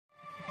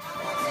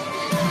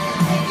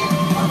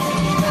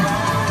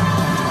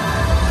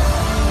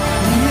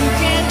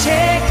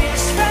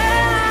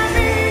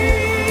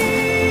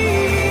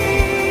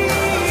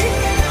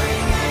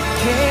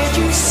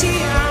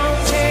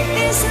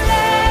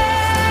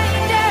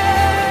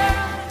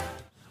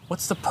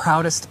What's the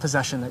proudest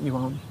possession that you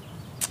own?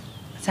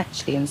 It's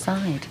actually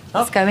inside.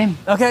 Let's go in.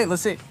 Okay,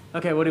 let's see.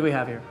 Okay, what do we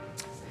have here?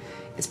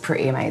 It's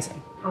pretty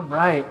amazing. All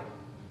right.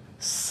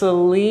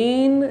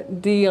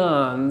 Celine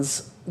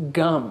Dion's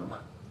Gum.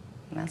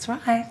 That's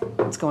right.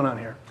 What's going on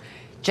here?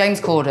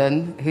 James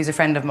Corden, who's a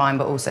friend of mine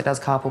but also does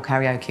carpool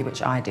karaoke,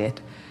 which I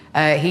did,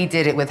 he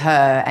did it with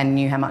her and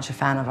knew how much a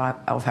fan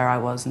of her I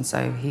was, and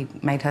so he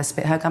made her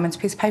spit her gum into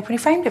a piece of paper and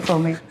he framed it for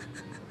me.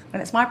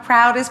 And it's my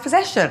proudest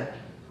possession.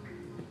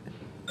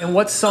 And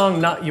what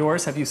song, not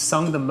yours, have you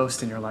sung the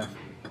most in your life?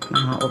 My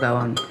heart will go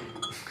on.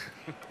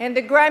 And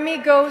the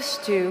Grammy goes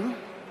to...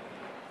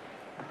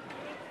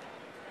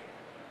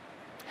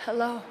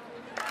 Hello.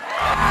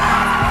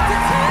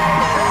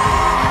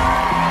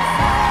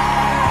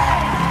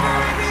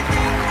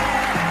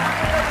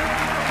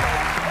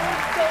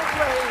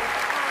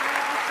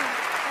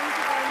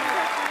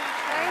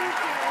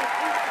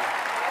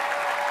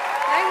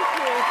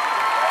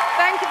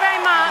 Thank you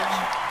very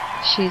much.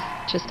 She's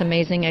just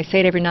amazing. I say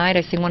it every night.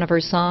 I sing one of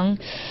her songs.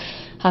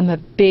 I'm a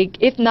big,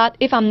 if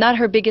I'm not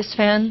her biggest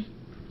fan,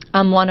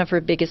 I'm one of her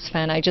biggest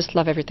fan. I just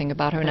love everything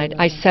about her, and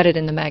I said it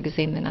in the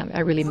magazine, and I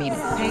really mean it.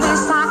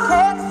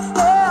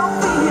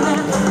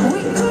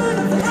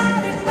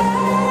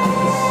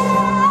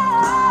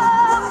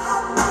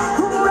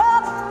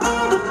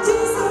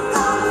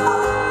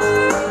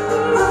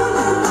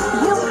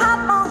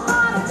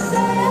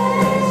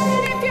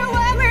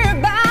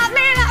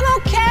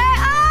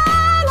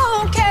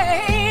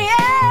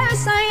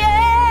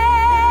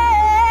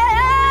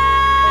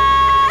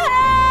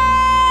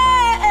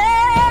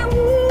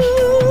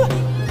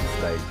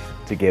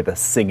 Together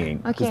singing,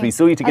 because we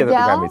saw you together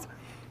Adele? at the Grammys.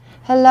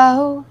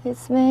 Hello,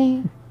 it's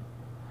me.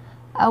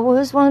 I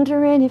was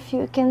wondering if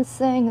you can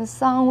sing a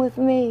song with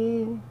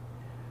me.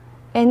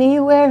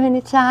 Anywhere,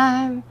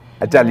 anytime.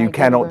 Adele, you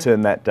cannot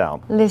turn that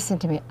down. Listen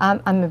to me,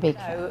 I'm a big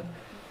fan.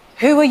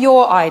 Who are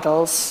your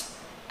idols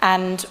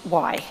and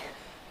why?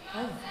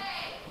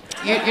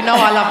 You know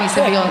I love me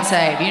some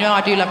Beyonce. You know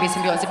I do love me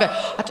some Beyonce. But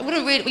I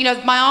wouldn't really, you know,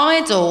 my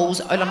idols,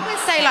 I'm going to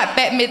say like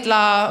Bette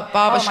Midler,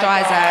 Barbara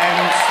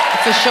Streisand,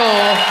 for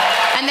sure.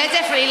 And they're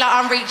definitely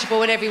like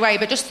unreachable in every way,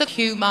 but just the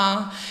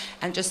humour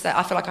and just that,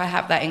 I feel like I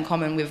have that in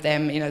common with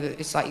them. You know,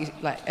 it's like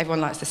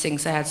everyone likes to sing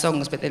sad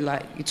songs, but they're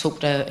like, you talk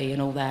dirty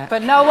and all that.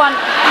 But no one...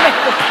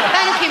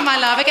 Thank you, my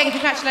love. Again,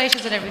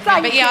 congratulations and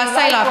everything. But yeah, I'd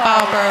say like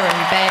Barbara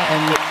and Bette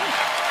and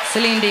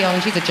Celine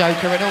Dion, she's a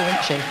joker and all,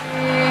 isn't she?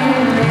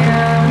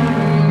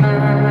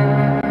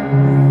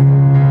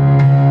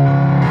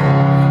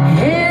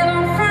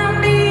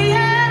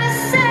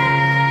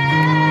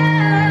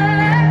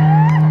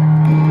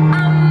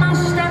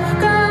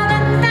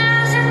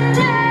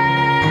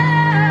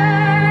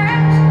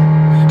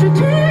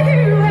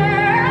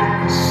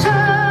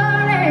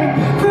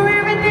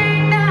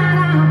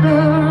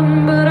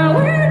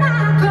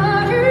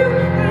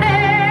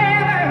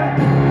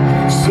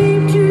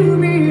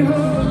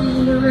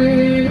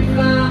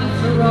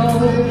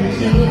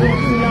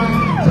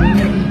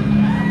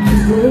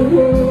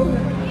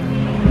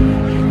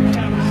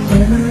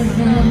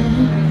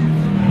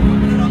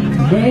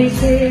 They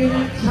say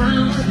that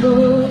time's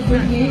supposed to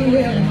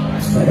heal,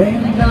 but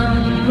ain't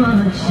done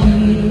much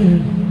here.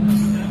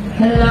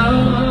 Hello,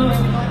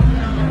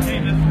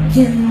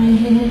 can you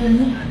hear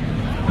me?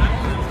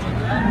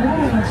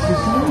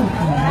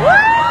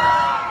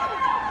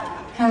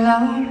 Hello,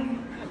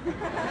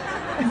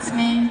 it's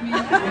me.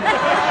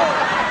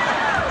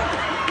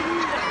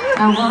 I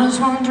was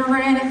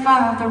wondering if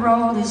after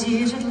all these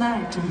years you'd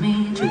like to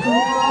meet to go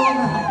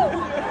over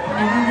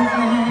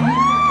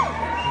everything.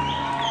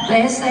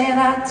 They say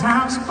that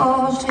time's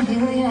supposed to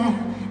heal ya,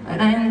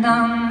 but ain't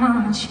done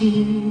much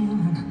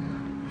healing.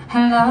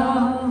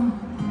 Hello,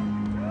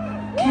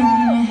 can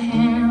you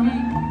hear me?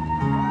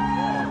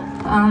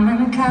 I'm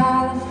in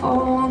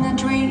California,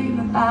 dream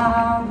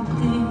about the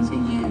things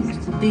it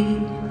used to be.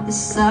 There's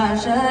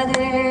such a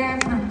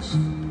difference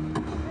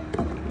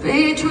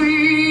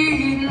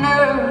between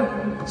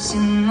us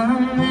and a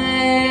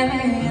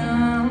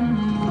million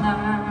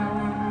miles.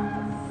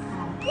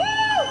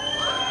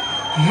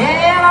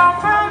 Hello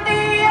from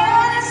the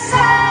other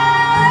side.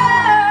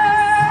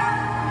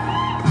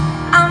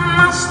 I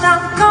must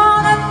have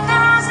gone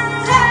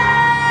 1,000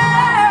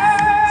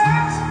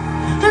 times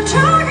to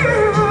tell you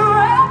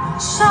I'm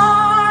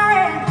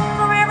sorry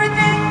for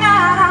everything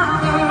that I've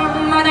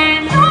done, but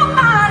ain't no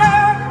matter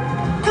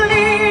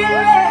clearly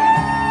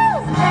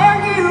tear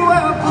you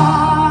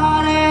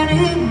apart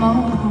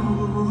anymore.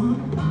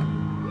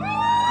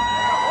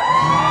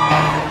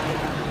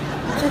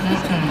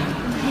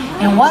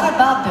 And what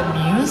about the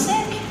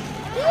music?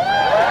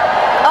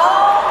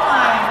 Oh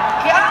my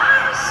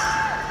gosh!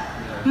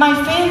 My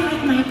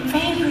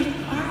favorite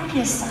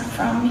artists are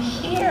from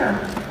here.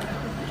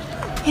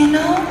 You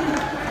know?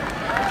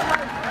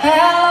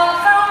 Hello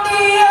from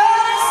the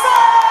other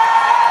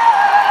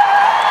side.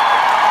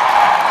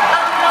 I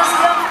must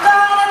have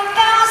gone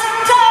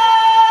 1,000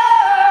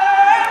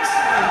 times,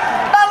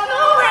 but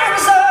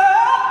nowhere's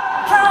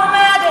up from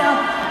Adele.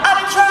 I've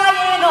been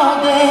trying all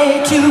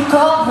day to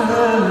call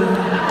her.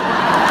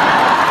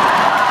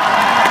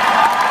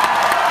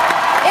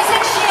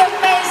 Isn't she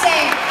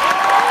amazing?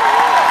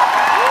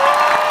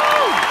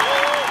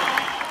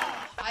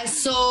 I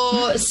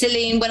saw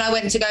Celine when I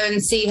went to go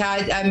and see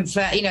her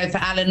for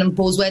Alan and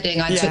Paul's wedding.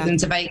 I took them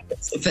to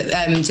Vegas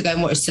to go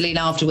and watch Celine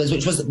afterwards,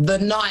 which was the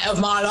night of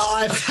my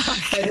life.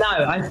 But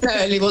no, I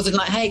certainly wasn't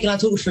like, hey, can I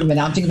talk for a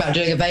minute? I'm thinking about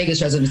doing a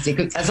Vegas residency.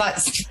 It's like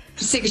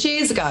 6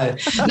 years ago.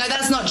 No,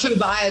 that's not true,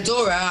 but I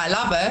adore her. I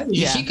love her.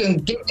 Yeah. She can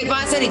give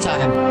advice anytime.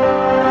 There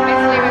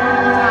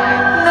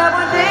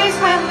were days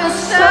when the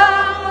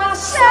sun was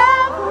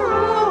separate.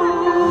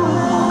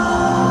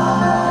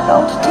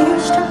 All the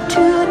tears turned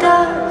to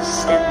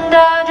dust, and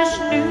I just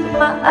knew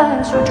my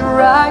eyes were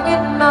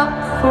drying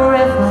up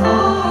forever.